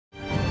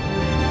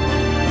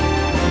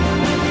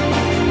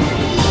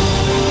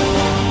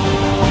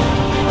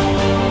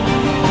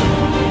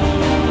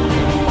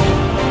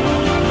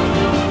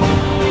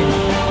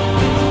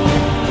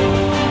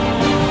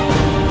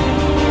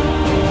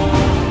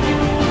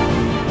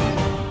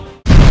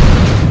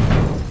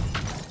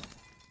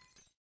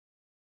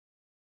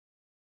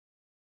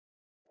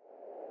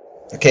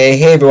Okay,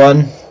 hey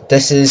everyone,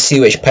 this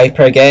is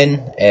Piper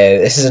again.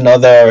 This is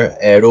another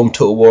Rome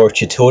Total War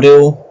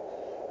tutorial.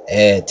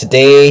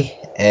 Today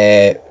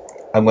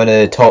I'm going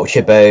to talk to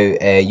you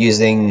about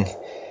using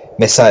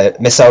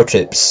missile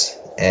troops,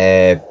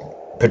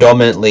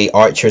 predominantly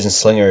archers and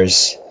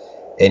slingers,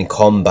 in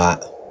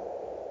combat.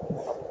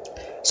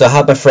 So I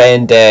have my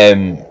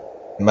friend,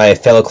 my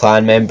fellow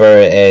clan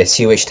member,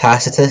 COH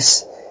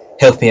Tacitus,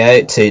 help me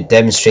out to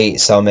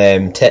demonstrate some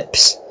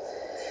tips.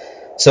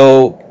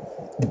 So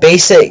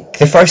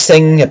the first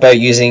thing about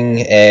using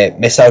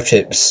missile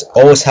troops,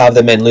 always have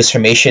them in loose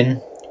formation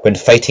when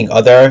fighting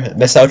other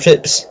missile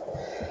troops,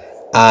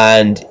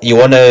 and you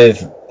want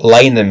to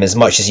line them as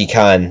much as you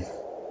can.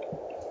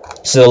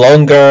 So the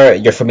longer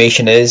your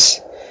formation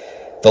is,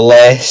 the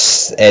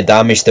less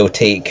damage they'll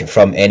take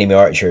from enemy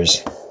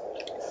archers.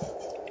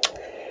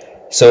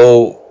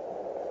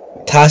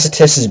 So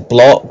Tacitus has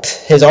blocked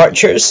his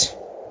archers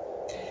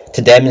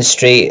to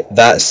demonstrate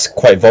that's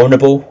quite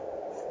vulnerable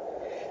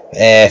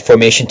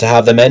formation to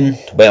have them in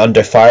when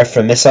under fire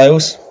from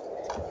missiles.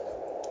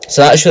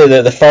 So that's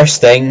really the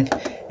first thing,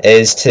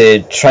 is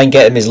to try and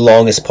get them as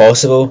long as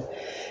possible.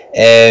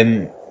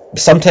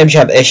 Sometimes you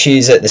have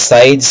issues at the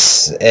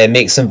sides,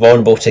 makes them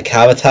vulnerable to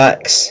cav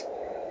attacks,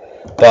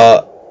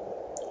 but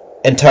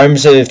in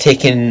terms of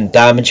taking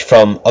damage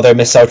from other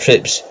missile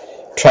troops,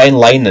 try and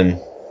line them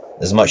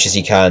as much as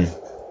you can.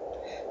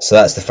 So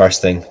that's the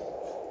first thing.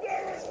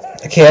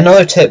 Okay,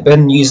 another tip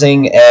when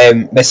using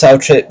missile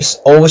troops,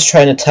 always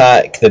try and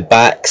attack the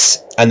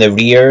backs and the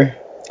rear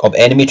of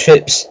enemy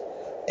troops.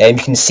 You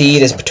can see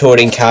this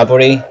Praetorian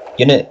cavalry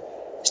unit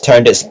has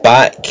turned its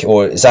back,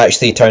 or is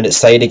actually turned its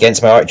side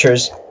against my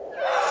archers.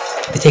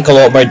 They take a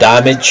lot more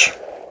damage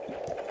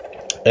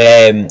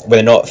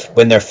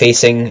when they're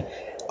facing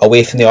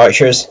away from the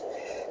archers.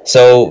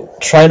 So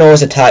try and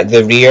always attack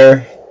the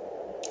rear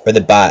or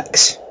the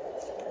backs.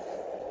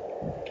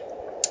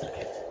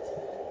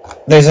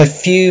 There's a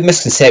few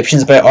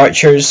misconceptions about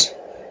archers.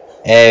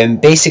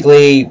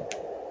 Basically,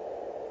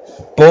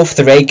 both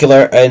the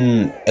regular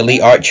and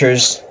elite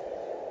archers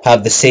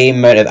have the same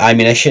amount of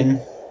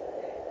ammunition,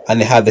 and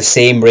they have the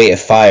same rate of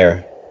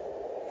fire.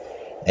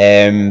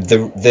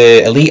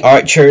 The elite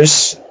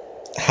archers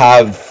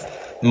have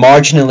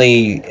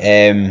marginally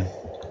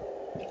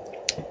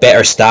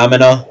better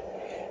stamina,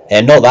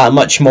 and not that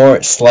much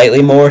more,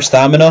 slightly more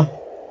stamina.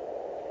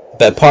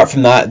 But apart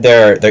from that,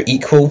 they're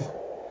equal,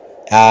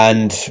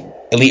 and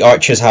elite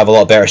archers have a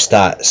lot better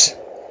stats,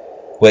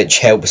 which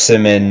helps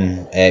them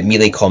in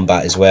melee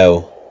combat as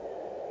well.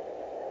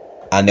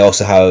 And they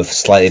also have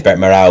slightly better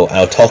morale, and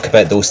I'll talk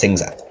about those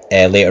things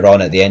later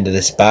on at the end of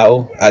this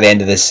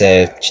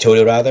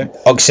tutorial rather.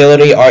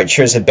 Auxiliary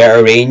archers have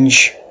better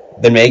range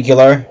than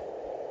regular,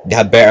 they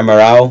have better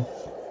morale.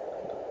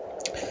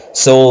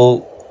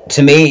 So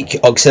to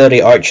make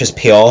auxiliary archers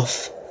pay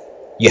off,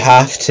 you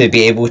have to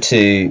be able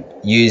to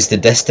use the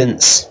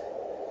distance.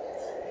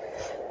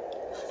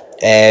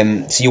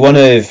 So you want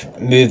to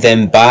move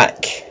them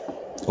back.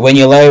 When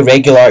you allow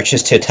regular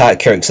archers to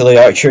attack your auxiliary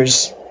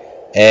archers,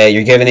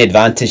 you're giving the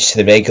advantage to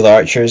the regular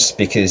archers,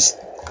 because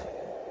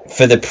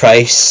for the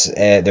price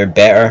they're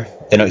better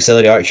than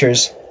auxiliary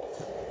archers.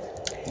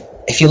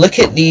 If you look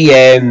at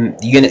the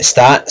unit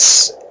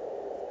stats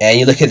and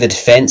you look at the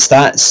defense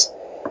stats,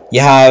 you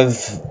have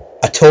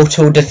a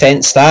total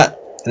defense stat,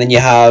 and then you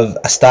have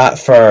a stat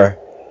for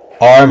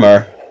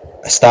armor,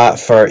 a stat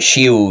for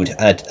shield,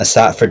 and a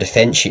stat for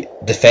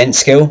defense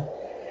skill.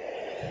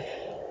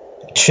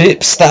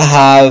 Troops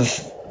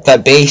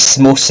that base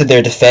most of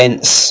their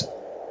defense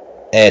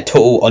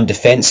total on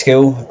defense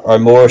skill are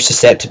more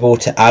susceptible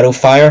to arrow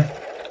fire.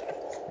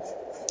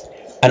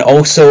 And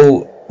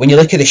also, when you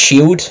look at the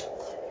shield,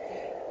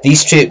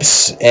 these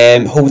troops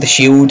hold the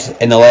shield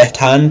in the left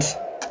hand,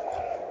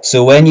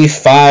 so when you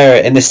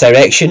fire in this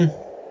direction,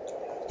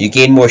 you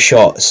gain more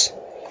shots,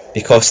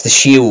 because the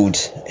shield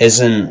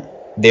isn't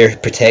there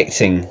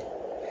protecting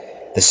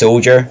the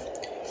soldier.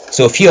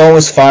 So if you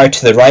always fire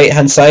to the right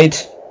hand side,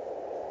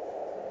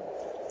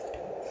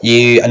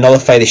 you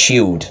nullify the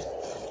shield.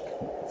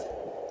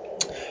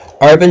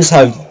 Urbans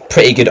have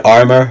pretty good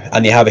armor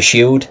and they have a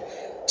shield,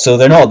 so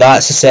they're not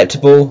that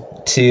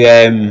susceptible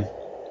to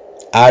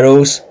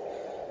arrows,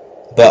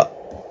 but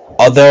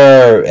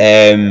other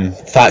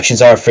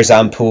factions are. For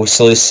example,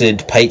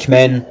 Seleucid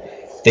pikemen,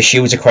 the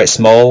shields are quite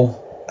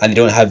small and they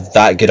don't have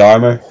that good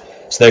armor,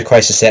 so they're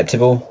quite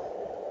susceptible.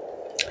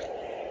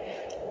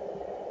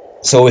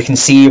 So we can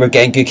see we're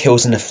getting good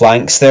kills in the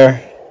flanks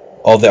there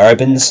of the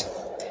Urbans.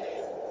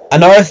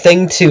 Another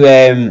thing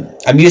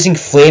I'm using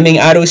flaming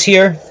arrows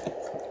here.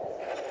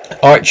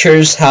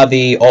 Archers have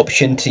the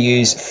option to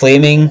use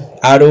flaming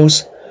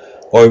arrows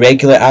or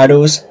regular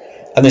arrows,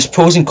 and there's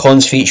pros and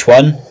cons for each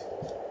one.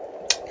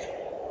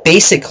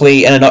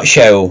 Basically, in a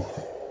nutshell,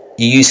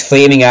 you use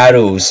flaming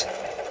arrows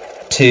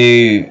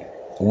to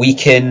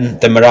weaken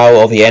the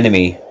morale of the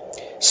enemy.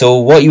 So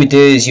what you would do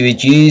is you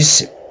would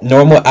use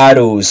normal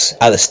arrows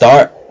at the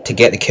start to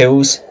get the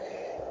kills,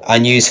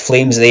 and use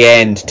flames at the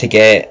end to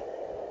get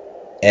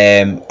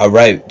a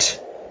rout.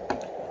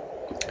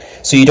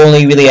 So you'd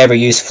only really ever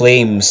use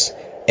flames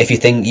if you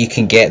think you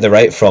can get the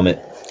route from it.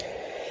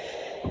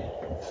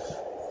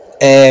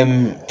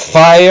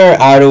 Fire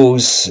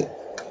arrows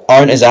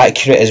aren't as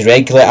accurate as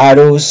regular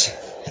arrows,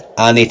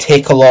 and they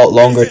take a lot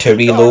longer to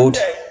reload.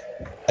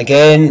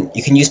 Again,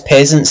 you can use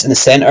peasants in the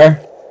centre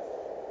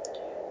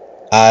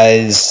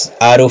as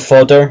arrow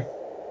fodder,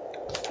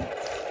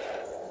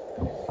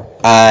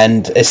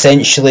 and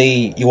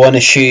essentially you want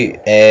to shoot.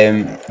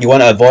 You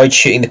want to avoid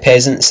shooting the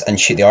peasants and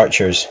shoot the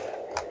archers,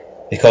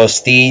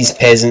 because these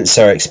peasants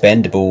are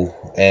expendable.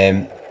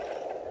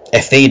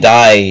 If they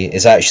die,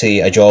 it's actually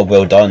a job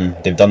well done.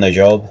 They've done their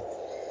job.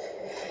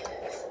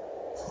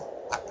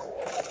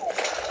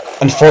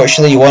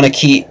 Unfortunately, you want to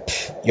keep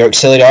your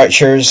auxiliary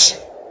archers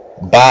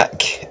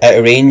back out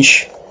of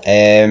range.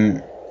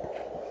 1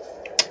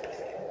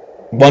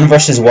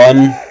 versus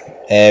 1,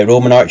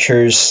 Roman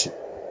archers,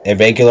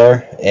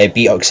 regular,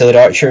 beat auxiliary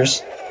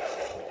archers.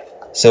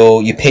 So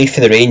you pay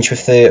for the range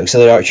with the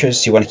auxiliary archers,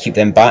 so you want to keep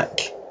them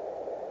back.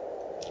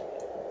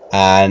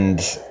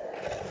 And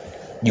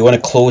you want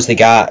to close the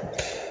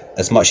gap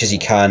as much as you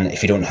can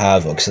if you don't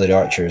have auxiliary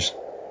archers.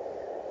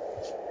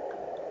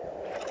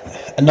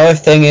 Another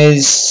thing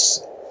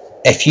is,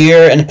 if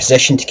you're in a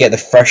position to get the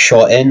first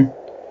shot in,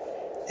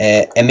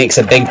 it makes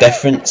a big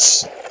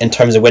difference in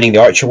terms of winning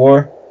the archer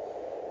war.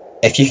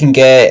 If you can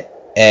get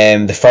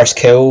the first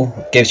kill,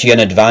 it gives you an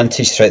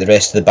advantage throughout the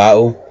rest of the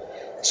battle.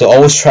 So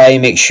always try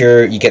and make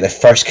sure you get the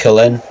first kill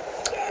in.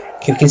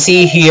 Okay, we can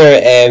see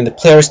here the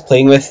players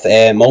playing with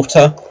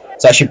Malta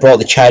has actually brought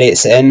the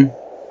chariots in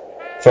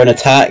for an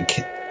attack,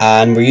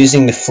 and we're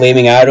using the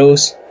flaming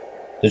arrows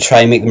to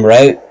try and make them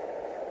rout.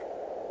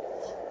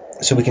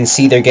 So we can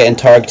see they're getting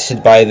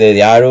targeted by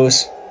the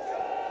arrows,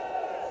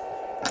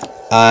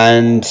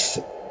 and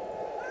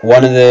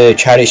one of the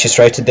chariots just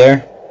routed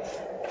there,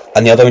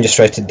 and the other one just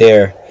routed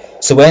there.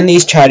 So when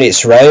these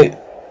chariots rout,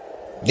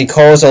 they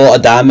cause a lot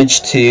of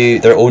damage to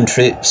their own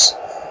troops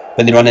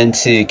when they run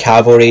into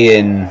cavalry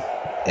and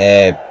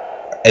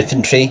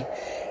infantry.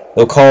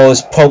 They'll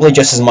cause probably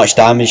just as much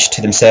damage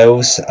to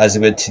themselves as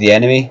they would to the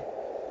enemy.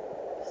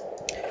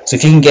 So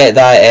if you can get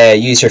that,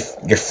 use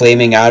your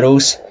flaming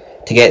arrows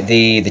to get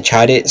the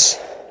chariots.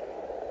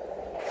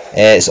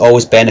 It's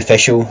always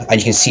beneficial, and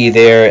you can see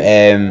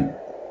there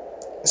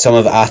some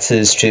of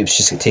Atta's troops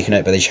just get taken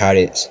out by the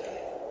chariots.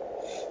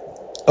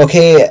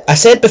 Okay, I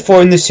said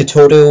before in this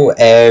tutorial,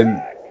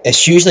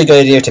 it's usually a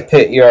good idea to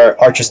put your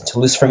archers into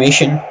loose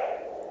formation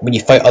when you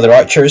fight other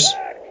archers.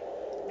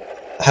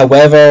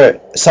 However,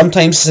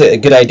 sometimes it's a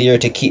good idea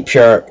to keep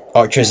your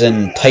archers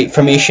in tight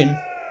formation.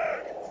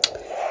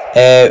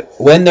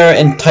 When they're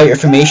in tighter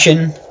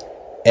formation,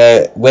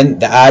 when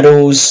the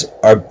arrows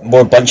are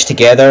more bunched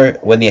together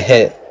when they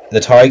hit the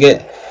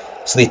target,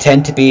 so they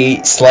tend to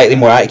be slightly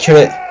more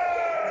accurate.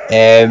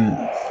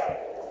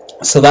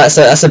 So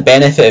that's a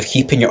benefit of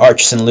keeping your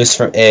archers in loose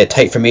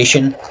tight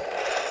formation.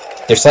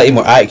 They're slightly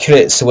more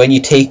accurate, so when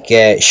you take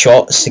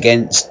shots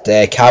against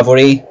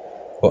cavalry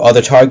or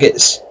other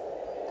targets,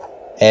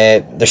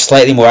 they're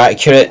slightly more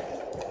accurate.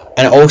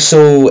 And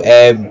also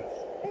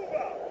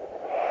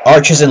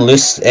archers in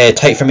loose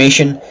tight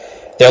formation,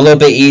 they're a little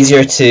bit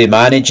easier to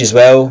manage as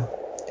well.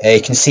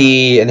 You can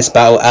see in this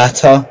battle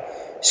Atta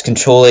is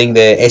controlling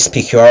the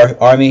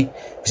SPQR army.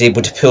 He's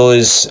able to pull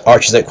his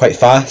archers out quite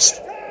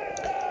fast.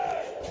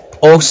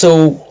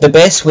 Also, the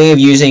best way of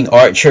using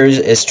archers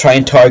is try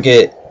and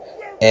target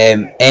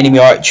enemy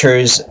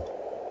archers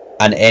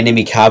and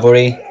enemy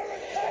cavalry.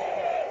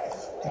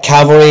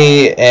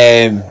 Cavalry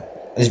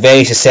is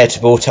very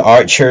susceptible to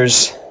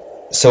archers,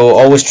 so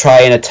always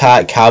try and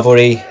attack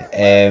cavalry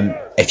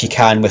if you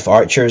can with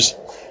archers.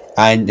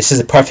 And this is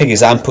a perfect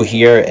example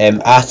here.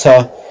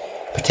 Atta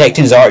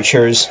protecting his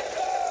archers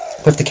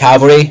with the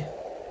cavalry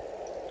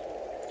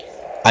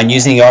and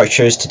using the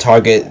archers to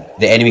target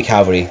the enemy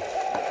cavalry.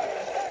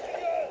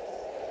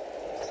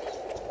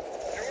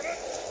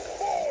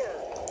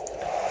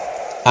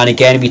 And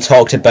again, we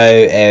talked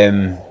about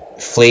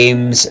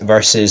flames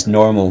versus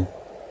normal.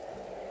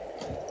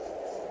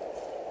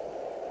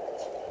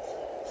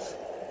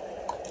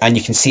 And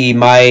you can see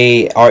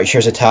my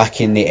archers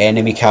attacking the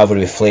enemy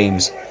cavalry with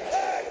flames.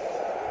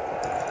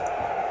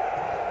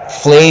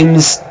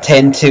 Flames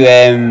tend to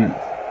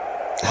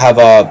have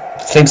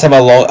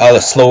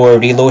a slower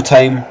reload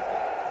time,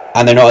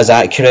 and they're not as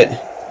accurate.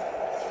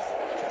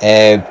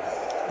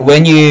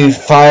 When you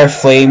fire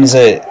flames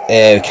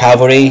at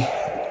cavalry,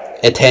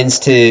 it tends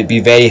to be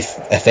very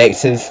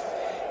effective.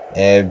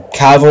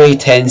 Cavalry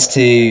tends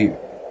to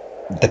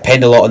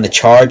depend a lot on the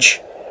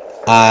charge,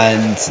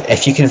 and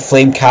if you can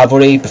flame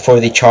cavalry before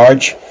they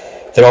charge,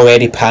 they're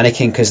already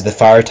panicking because of the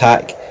fire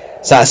attack.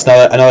 So that's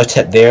another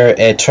tip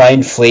there. Try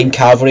and flame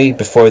cavalry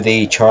before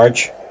they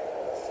charge,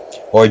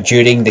 or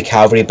during the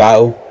cavalry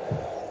battle.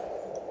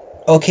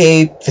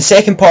 Okay, the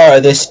second part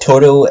of this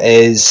tutorial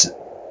is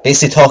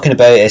basically talking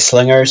about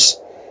slingers.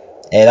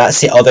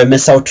 That's the other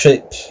missile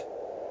troop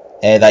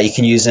that you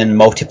can use in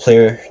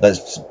multiplayer.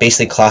 That's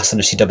basically classed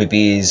under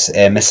CWB's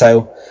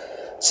missile.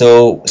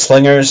 So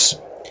slingers,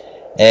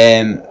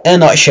 in a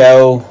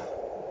nutshell,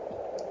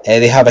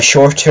 They have a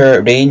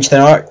shorter range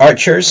than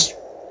archers,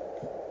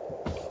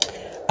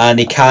 and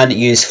they can't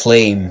use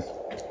flame.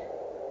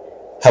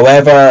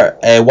 However,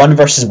 1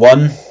 versus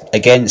 1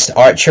 against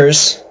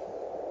archers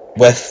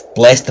with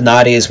blessed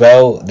denarii as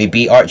well, they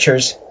beat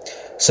archers.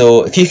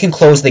 So if you can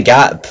close the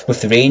gap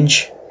with the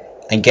range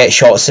and get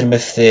shots in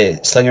with the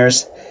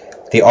slingers,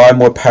 they are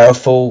more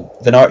powerful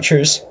than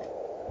archers,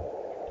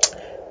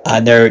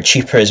 and they're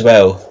cheaper as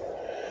well.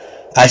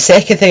 A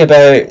second thing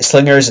about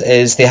slingers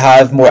is they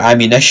have more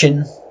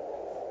ammunition,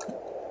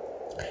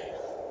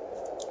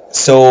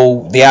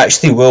 so they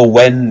actually will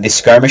win the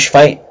skirmish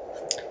fight.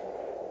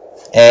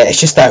 It's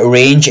just that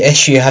range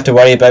issue you have to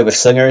worry about with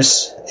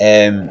slingers.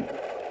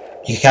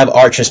 You can have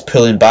archers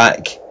pulling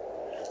back,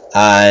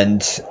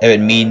 and it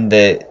would mean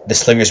that the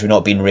slingers would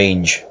not be in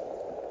range.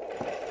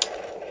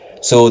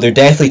 So they're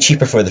definitely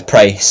cheaper for the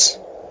price.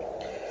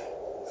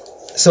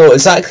 So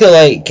exactly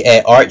like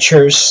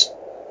archers,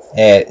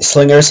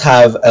 slingers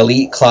have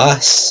elite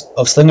class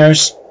of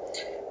slingers.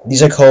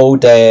 These are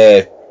called,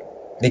 they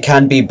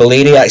can be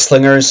Baleriac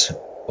slingers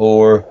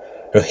or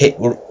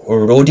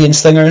Rhodian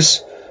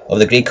slingers of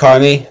the Greek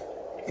army.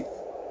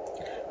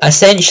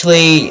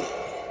 Essentially,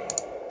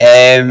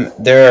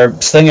 they're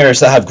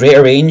slingers that have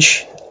greater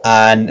range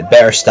and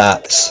better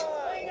stats.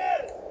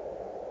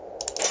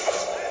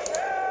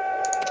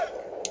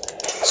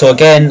 So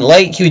again,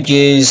 like you would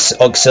use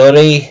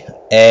auxiliary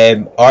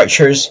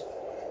archers,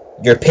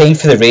 you're paying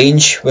for the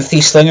range with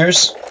these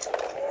slingers,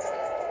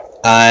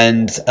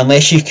 and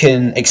unless you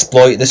can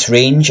exploit this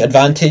range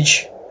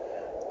advantage,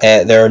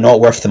 they're not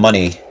worth the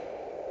money.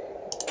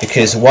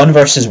 Because 1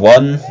 versus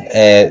 1,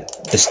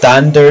 the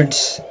standard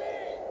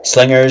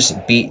slingers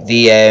beat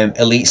the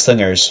elite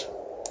slingers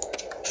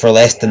for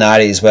less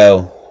denarii as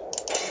well.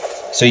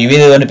 So you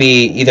really want to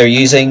be either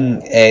using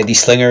these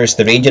slingers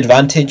the range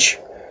advantage,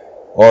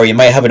 or you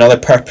might have another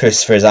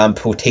purpose, for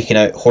example taking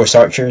out horse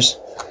archers,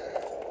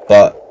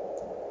 but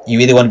you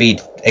really want to be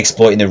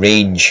exploiting the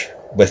range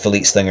with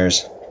elite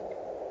slingers.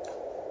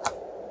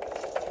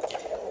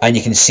 And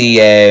you can see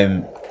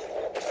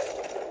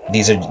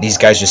these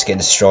guys just getting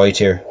destroyed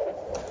here.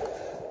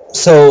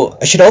 So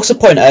I should also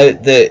point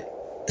out that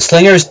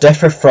slingers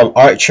differ from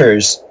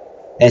archers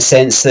in the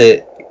sense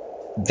that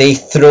they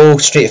throw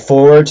straight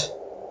forward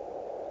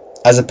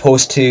as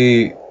opposed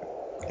to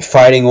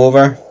firing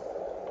over,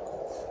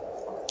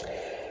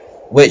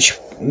 which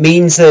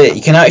means that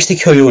you can actually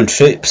kill your own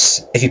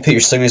troops if you put your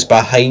slingers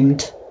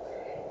behind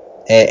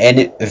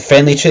any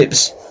friendly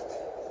troops.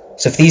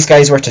 So if these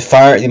guys were to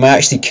fire, they might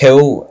actually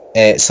kill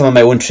some of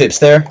my own troops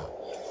there.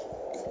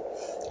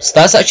 So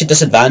that's actually a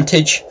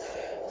disadvantage,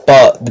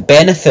 but the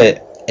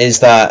benefit is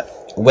that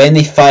when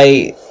they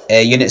fight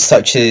units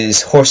such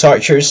as horse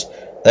archers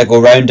that go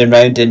round and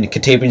round in a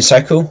Carthaginian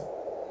circle,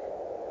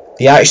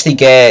 they actually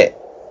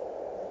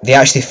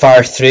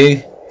fire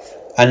through,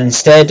 and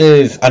instead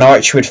of an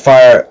archer would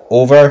fire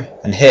over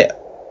and hit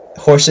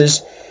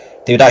horses,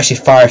 they would actually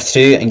fire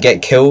through and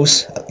get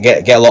kills,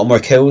 get a lot more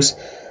kills.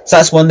 So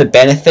that's one of the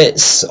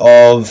benefits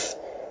of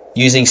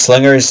using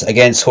slingers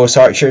against horse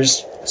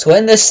archers. So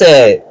in this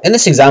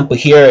example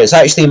here, it's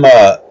actually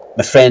my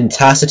friend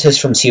Tacitus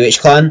from COH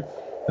clan,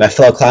 my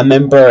fellow clan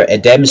member,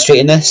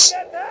 demonstrating this.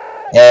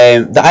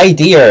 The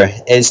idea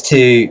is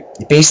to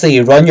basically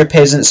run your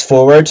peasants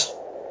forward,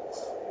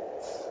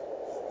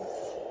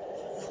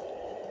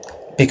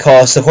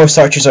 because the horse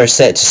archers are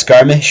set to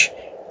skirmish,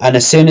 and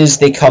as soon as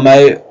they come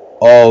out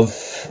of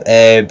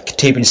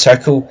Carthaginian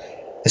circle,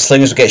 the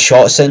slingers will get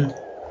shots in.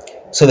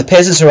 So the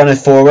peasants are running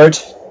forward,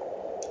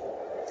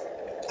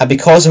 and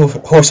because the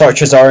horse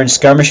archers are in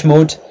skirmish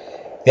mode,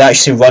 they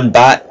actually run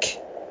back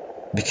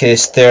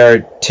because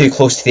they're too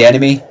close to the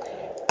enemy,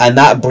 and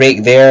that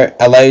break there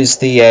allows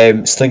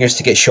the slingers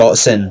to get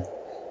shots in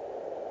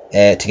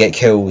to get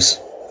kills.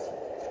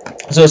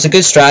 So it's a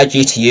good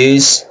strategy to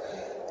use.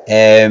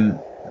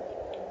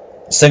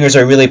 Slingers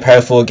are really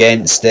powerful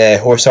against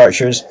horse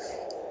archers.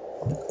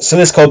 So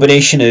this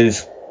combination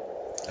of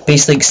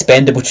basically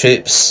expendable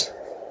troops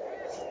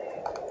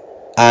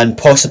and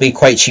possibly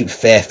quite cheap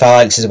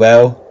phalanx as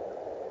well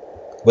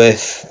with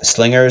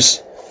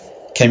slingers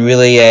can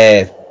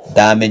really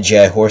damage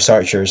horse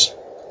archers.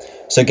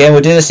 So again,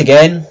 we'll do this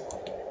again.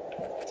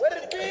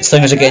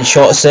 Slingers are getting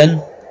shots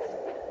in,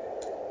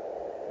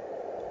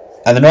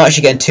 and they're not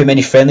actually getting too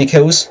many friendly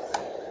kills.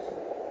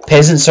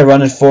 Peasants are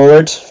running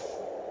forward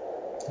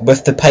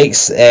with the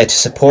pikes to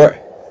support,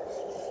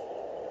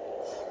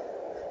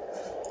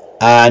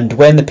 and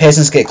when the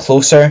peasants get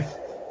closer,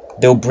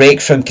 they'll break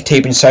from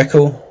Carthaginian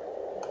circle,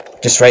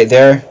 just right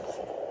there,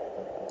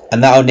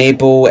 and that'll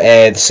enable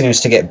the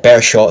slingers to get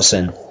better shots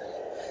in.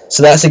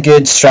 So that's a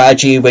good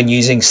strategy when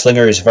using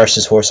slingers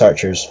versus horse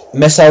archers.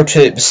 Missile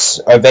troops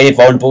are very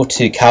vulnerable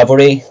to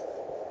cavalry,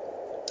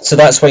 so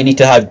that's why you need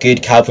to have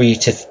good cavalry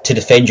to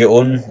defend your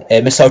own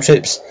missile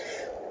troops.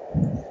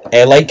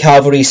 Light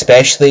cavalry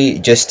especially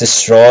just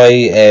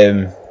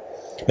destroy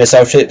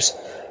missile troops,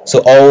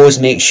 so always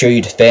make sure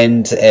you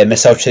defend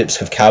missile troops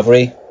with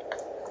cavalry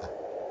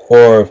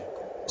or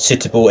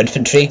suitable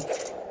infantry.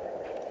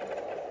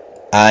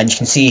 And you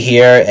can see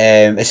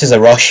here, this is a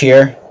rush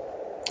here.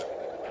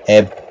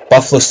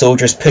 Buffalo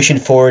soldiers pushing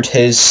forward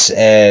his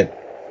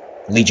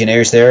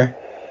legionnaires there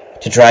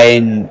to try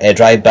and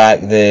drive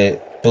back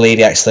the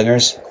Beleriac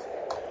slingers.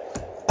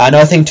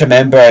 Another thing to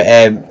remember,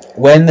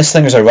 when the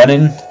slingers are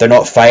running, they're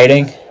not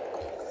firing,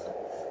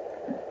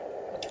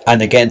 and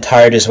they're getting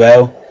tired as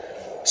well.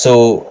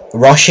 So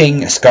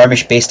rushing a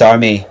skirmish based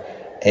army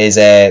is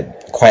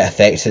quite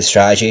effective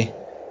strategy.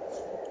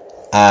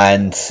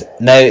 And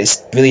now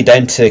it's really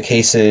down to a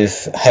case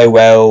of how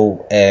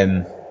well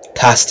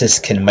Tacitus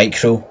can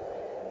micro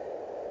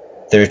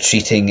the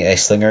retreating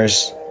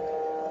slingers,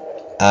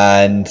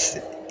 and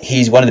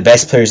he's one of the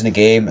best players in the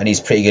game, and he's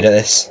pretty good at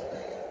this.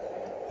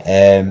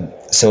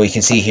 So you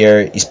can see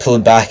here, he's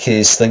pulling back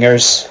his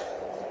slingers,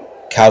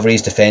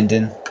 cavalry's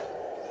defending,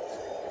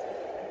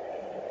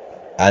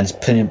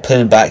 and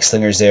pulling back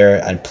slingers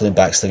there, and pulling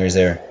back slingers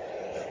there.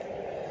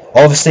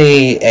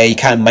 Obviously, you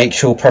can't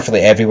micro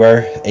perfectly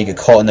everywhere, you get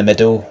caught in the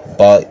middle,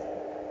 but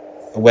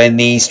when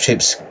these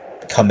troops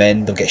come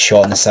in, they'll get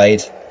shot on the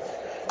side.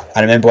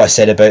 And remember what I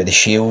said about the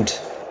shield.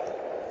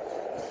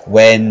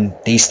 When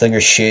these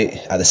slingers shoot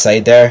at the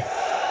side there,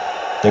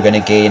 they're going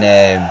to gain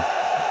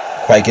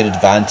quite a good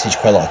advantage,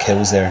 quite a lot of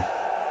kills there.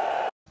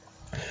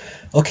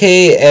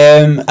 Okay,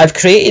 I've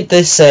created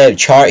this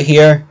chart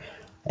here.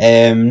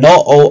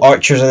 Not all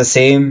archers are the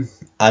same,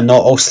 and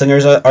not all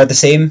slingers are the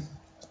same.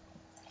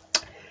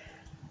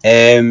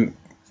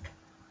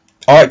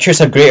 Archers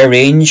have greater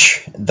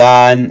range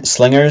than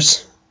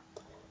slingers.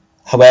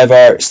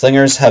 However,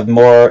 slingers have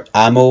more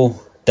ammo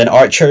than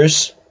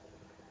archers.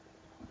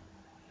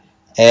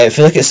 If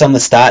you look at some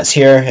of the stats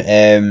here,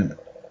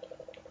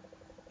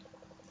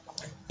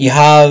 you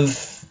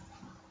have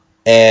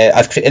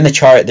in the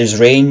chart there's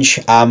range,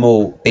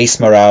 ammo, base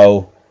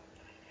morale,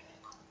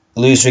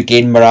 lose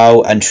regain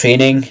morale, and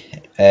training.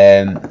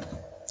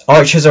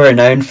 Archers are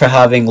renowned for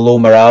having low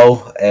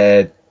morale.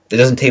 It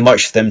doesn't take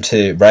much for them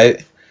to rout.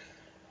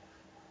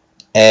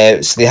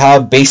 So they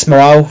have base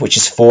morale, which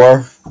is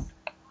 4.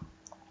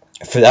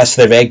 That's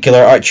for the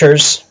regular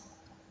archers.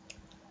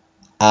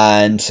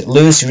 And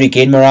lose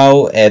regain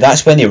morale,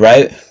 that's when they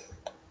rout.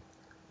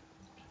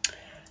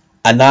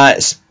 And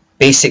that's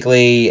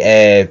basically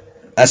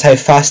that's how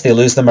fast they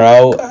lose the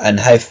morale and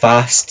how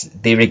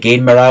fast they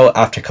regain morale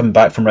after coming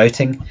back from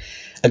routing.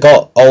 I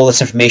got all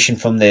this information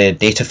from the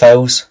data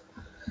files.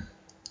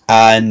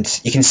 And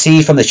you can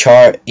see from the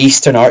chart,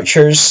 Eastern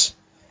archers,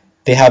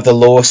 they have the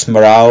lowest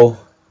morale,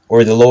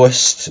 or the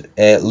lowest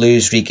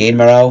lose regain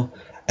morale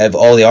of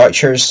all the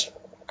archers.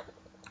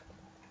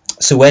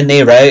 So when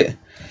they rout,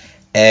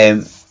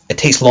 it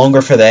takes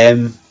longer for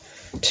them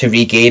to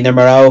regain their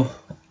morale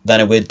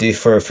than it would do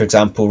for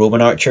example,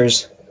 Roman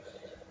archers.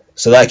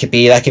 So that could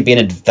be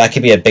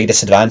a big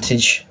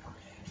disadvantage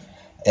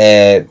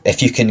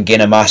if you can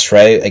gain a mass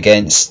rout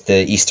against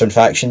the Eastern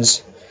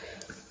factions.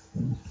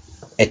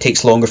 It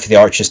takes longer for the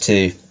archers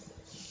to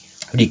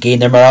regain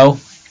their morale.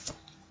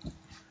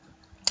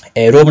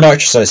 Roman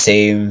archers are the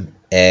same.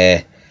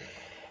 The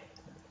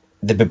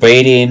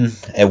Barbarian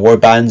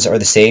warbands are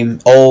the same.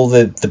 All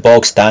the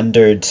bog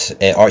standard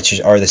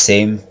archers are the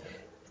same,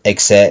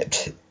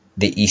 except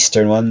the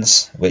Eastern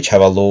ones, which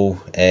have a low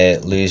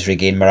lose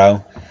regain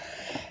morale.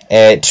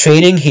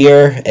 Training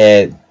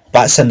here,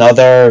 that's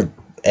another.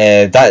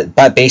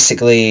 That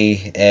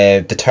basically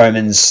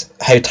determines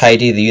how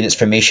tidy the unit's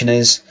formation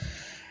is.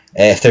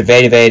 If they're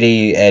very,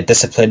 very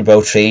disciplined,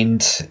 well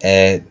trained,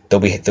 they'll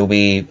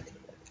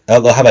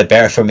have a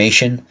better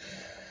formation.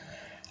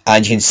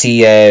 And you can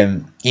see,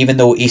 even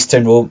though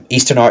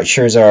Eastern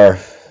archers are,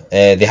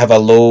 they have a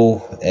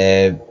low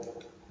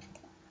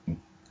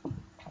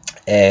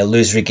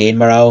lose regain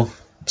morale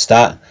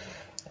stat,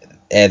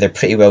 they're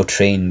pretty well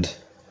trained.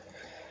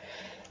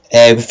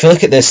 If you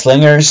look at the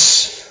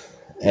slingers,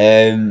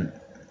 as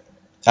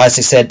I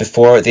said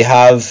before, they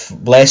have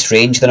less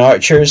range than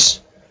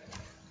archers.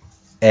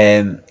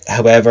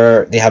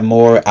 However, they have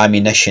more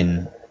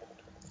ammunition.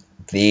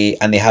 They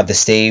have the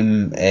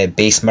same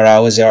base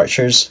morale as the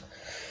archers,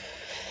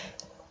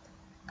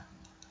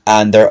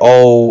 and they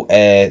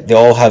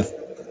all have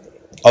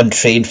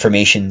untrained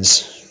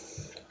formations.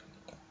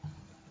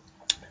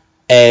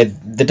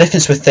 The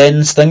difference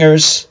within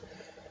slingers,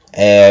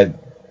 the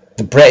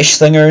British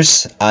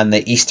slingers and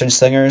the Eastern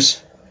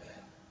slingers,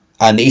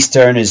 and the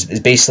Eastern is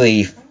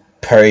basically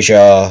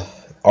Persia,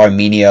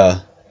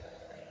 Armenia,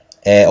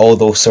 all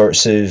those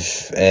sorts of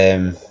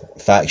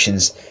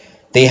factions.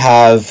 They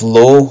have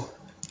low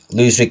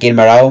lose regain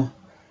morale,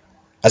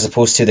 as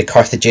opposed to the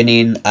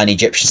Carthaginian and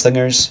Egyptian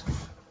slingers,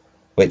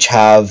 which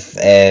have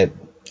a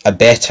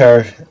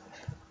better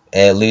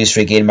lose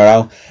regain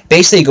morale.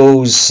 Basically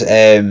goes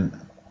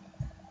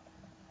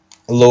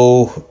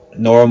low,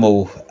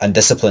 normal, and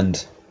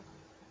disciplined.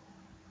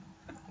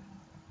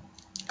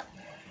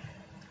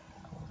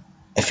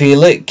 If we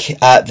look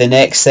at the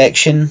next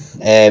section,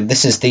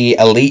 this is the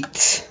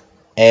elite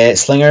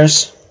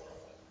slingers.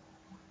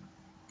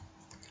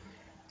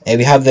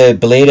 We have the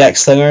Beleriac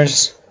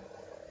slingers.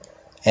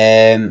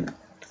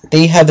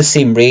 They have the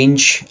same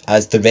range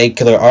as the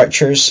regular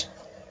archers,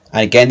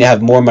 and again they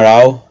have more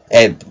morale.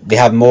 They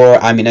have more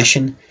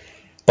ammunition,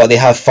 but they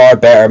have far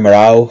better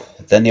morale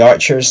than the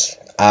archers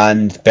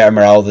and better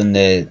morale than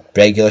the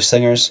regular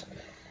slingers.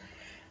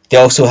 They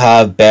also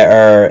have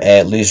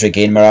better lose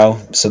regain morale,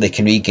 so they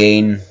can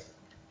regain.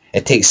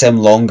 It takes them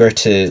longer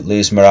to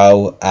lose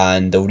morale,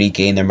 and they'll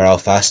regain their morale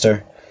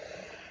faster.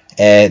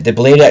 The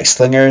Balearic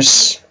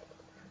slingers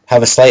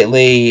have a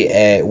slightly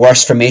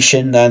worse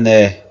formation than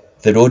the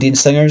Rhodian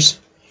slingers.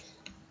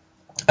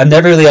 I've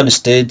never really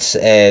understood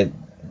the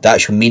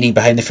actual meaning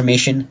behind the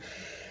formation.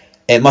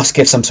 It must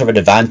give some sort of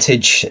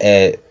advantage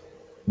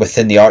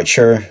within the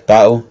archer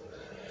battle.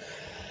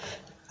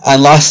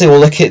 And lastly, we'll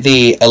look at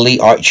the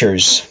elite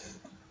archers.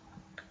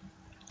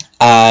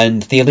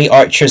 And the elite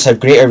archers have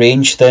greater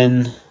range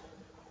than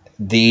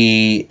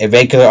the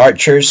irregular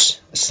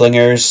archers,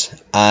 slingers,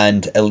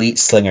 and elite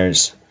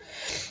slingers.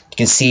 You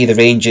can see the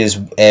range is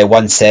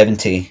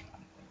 170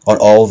 on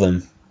all of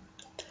them.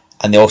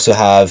 And they also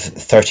have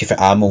 30 for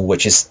ammo,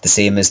 which is the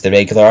same as the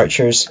regular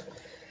archers.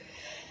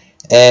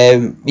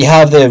 You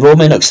have the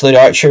Roman auxiliary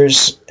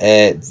archers.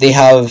 They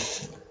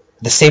have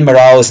the same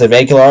morale as the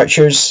regular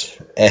archers,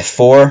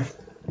 4.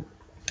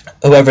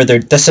 However, they're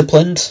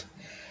disciplined,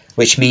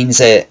 which means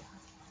that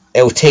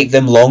it will take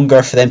them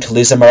longer for them to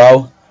lose their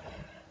morale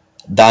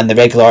than the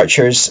regular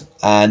archers,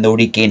 and they'll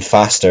regain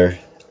faster,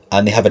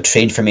 and they have a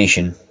trained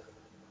formation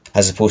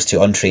as opposed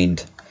to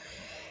untrained.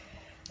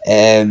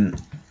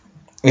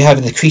 We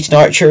have the Cretan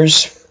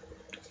archers,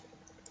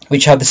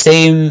 which have the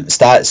same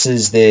stats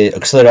as the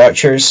auxiliary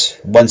archers,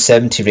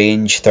 170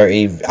 range,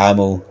 30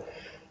 ammo.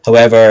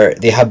 However,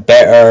 they have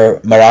better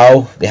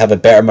morale, they have a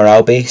better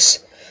morale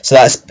base, so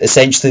that's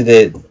essentially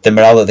the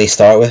morale that they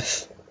start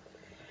with.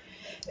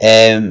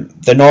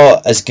 They're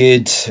not as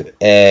good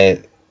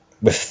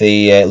with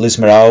the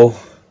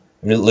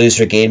lose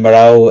regain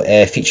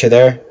morale feature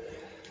there,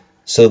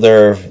 so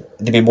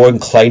they'd be more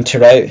inclined to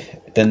rout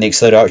than the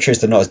auxiliary archers.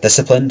 They're not as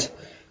disciplined,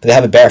 but they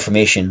have a better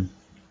formation.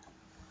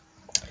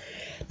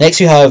 Next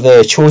we have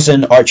the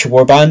Chosen Archer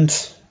Warband.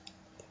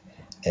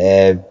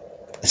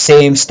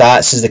 Same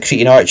stats as the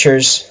Cretan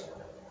archers,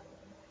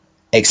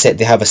 except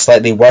they have a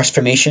slightly worse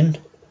formation.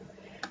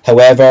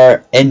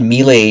 However, in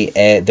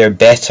melee they're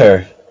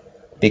better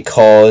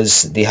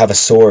because they have a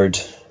sword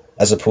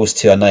as opposed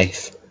to a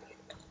knife.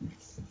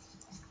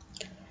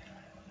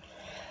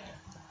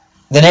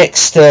 The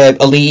next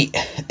elite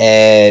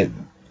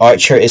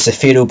archer is the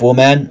Pharaoh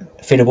Bowman,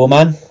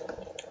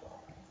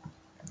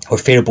 or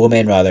Pharaoh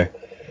Bowmen rather.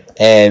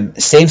 Same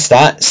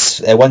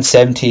stats,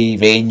 170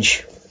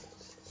 range,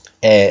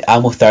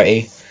 ammo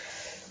 30.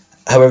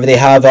 However, they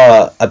have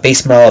a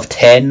base morale of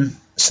 10,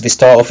 so they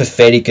start off with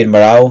very good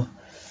morale,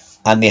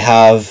 and they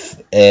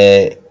have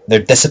they're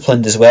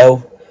disciplined as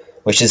well,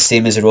 which is the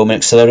same as the Roman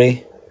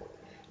auxiliary,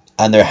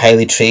 and they're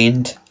highly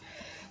trained.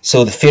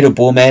 So the Pharaoh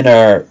Bowmen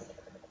are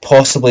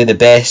possibly the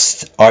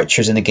best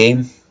archers in the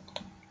game.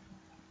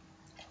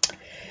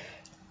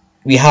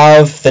 We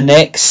have the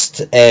next,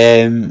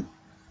 the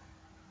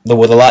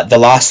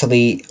last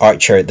elite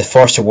archer, the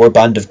Forster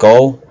Warband of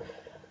Gaul,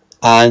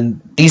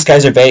 and these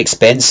guys are very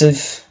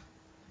expensive.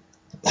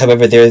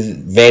 However, they're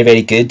very,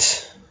 very good.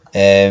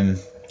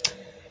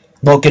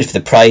 Not good for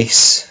the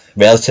price,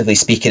 relatively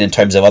speaking, in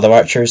terms of other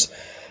archers,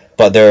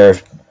 but they're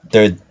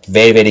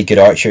very, very good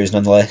archers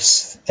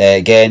nonetheless.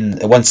 Again,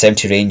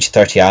 170 range,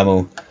 30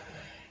 ammo.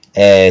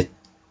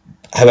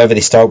 However,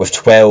 they start with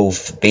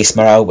 12 base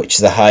morale, which is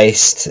the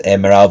highest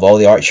morale of all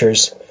the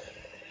archers.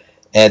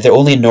 They're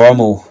only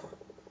normal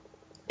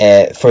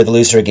for the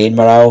lose regain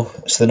morale,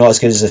 so they're not as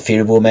good as the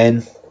Pharaoh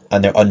Bowmen,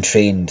 and they're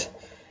untrained.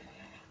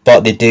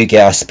 But they do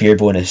get a spear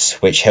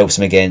bonus, which helps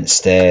them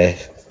against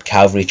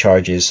cavalry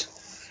charges.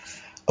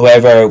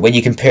 However, when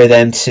you compare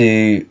them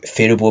to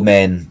Pharaoh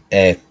Bowmen,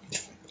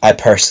 I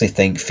personally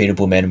think Pharaoh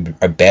Bowmen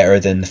are better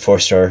than the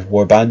Forster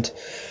Warband,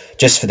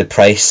 just for the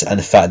price and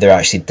the fact they're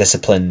actually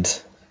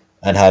disciplined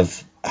and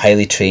have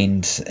highly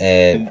trained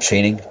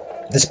training.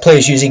 This player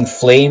is using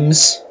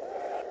flames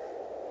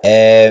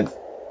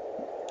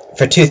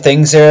for two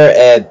things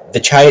there. The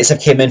chariots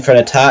have came in for an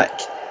attack.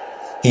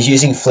 He's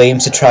using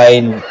flames to try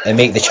and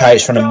make the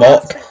chariots run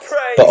amok,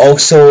 but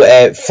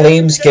also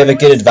flames give a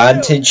good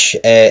advantage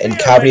in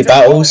cavalry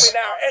battles.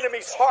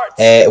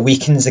 It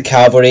weakens the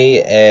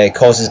cavalry,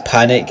 causes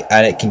panic,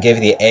 and it can give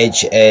you the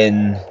edge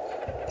in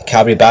the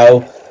cavalry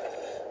battle.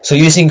 So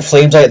using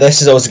flames like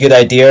this is always a good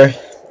idea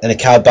in a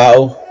cav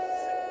battle.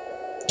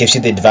 Gives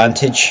you the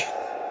advantage.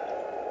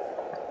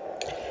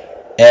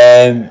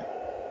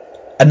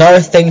 Another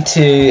thing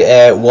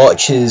to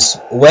watch is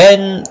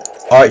when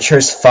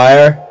archers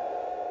fire,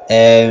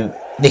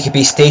 they can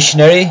be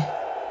stationary,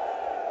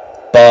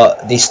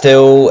 but they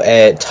still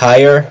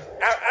tire.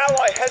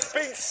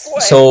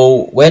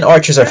 So when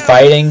archers are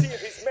fighting,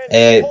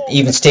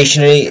 even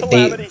stationary,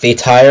 they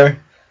tire.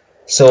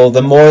 So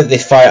the more they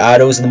fire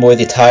arrows, the more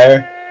they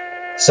tire.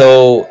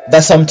 So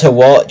that's something to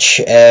watch.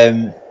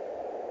 When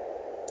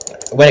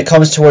it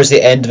comes towards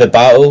the end of a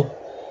battle,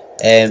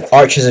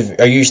 archers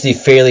are usually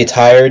fairly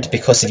tired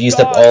because they've used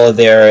up all of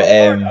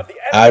their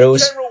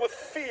arrows.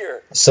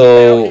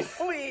 So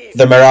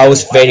their morale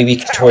is very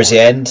weak towards the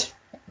end.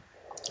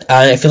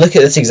 And if you look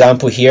at this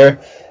example here,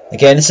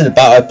 again, this is a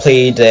battle I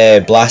played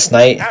last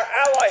night.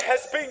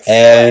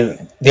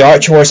 The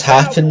Archer Wars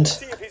happened,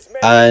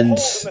 and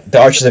the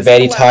archers are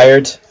very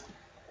tired,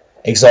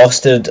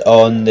 exhausted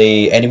on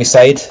the enemy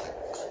side.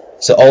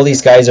 So all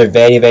these guys are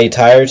very, very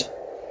tired,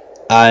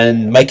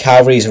 and my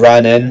cavalries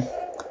ran in,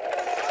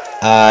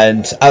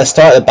 and at the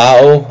start of the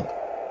battle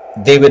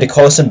they would have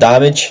caused some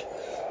damage,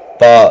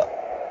 but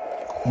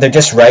they're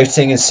just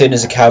routing as soon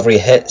as the cavalry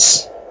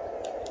hits.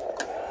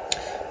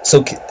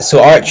 So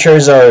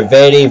archers are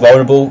very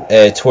vulnerable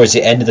towards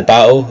the end of the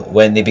battle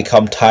when they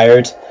become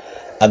tired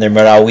and their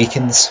morale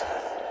weakens.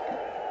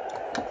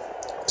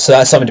 So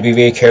that's something to be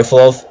very careful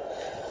of. So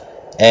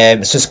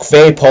it's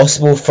very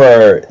possible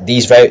for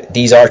these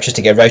archers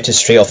to get routed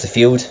straight off the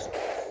field.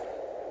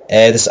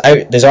 There's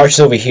archers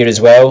over here as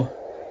well.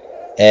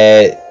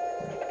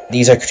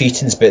 These are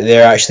Cretans, but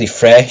they're actually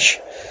fresh.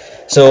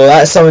 So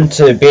that's something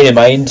to bear in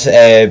mind.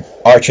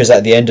 Archers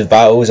at the end of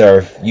battles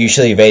are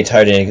usually very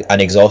tired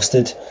and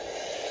exhausted.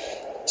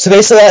 So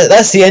basically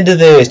that's the end of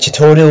the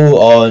tutorial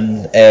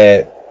on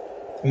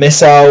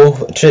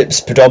missile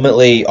troops,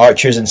 predominantly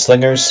archers and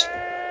slingers.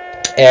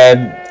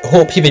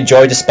 Hope you've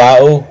enjoyed this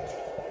battle.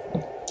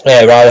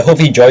 Rather, hope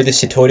you enjoyed this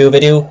tutorial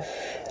video.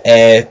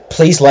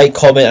 Please like,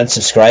 comment and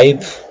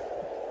subscribe.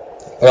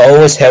 It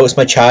always helps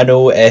my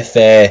channel if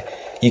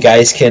you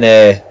guys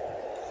can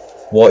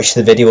watch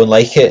the video and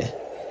like it.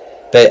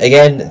 But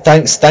again,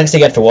 thanks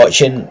again for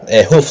watching.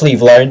 Hopefully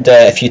you've learned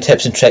a few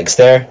tips and tricks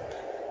there.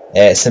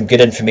 Some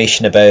good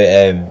information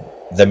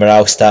about the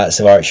morale stats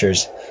of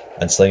archers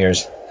and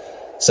slingers.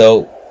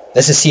 So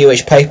this is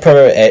COH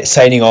Piper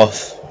signing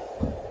off.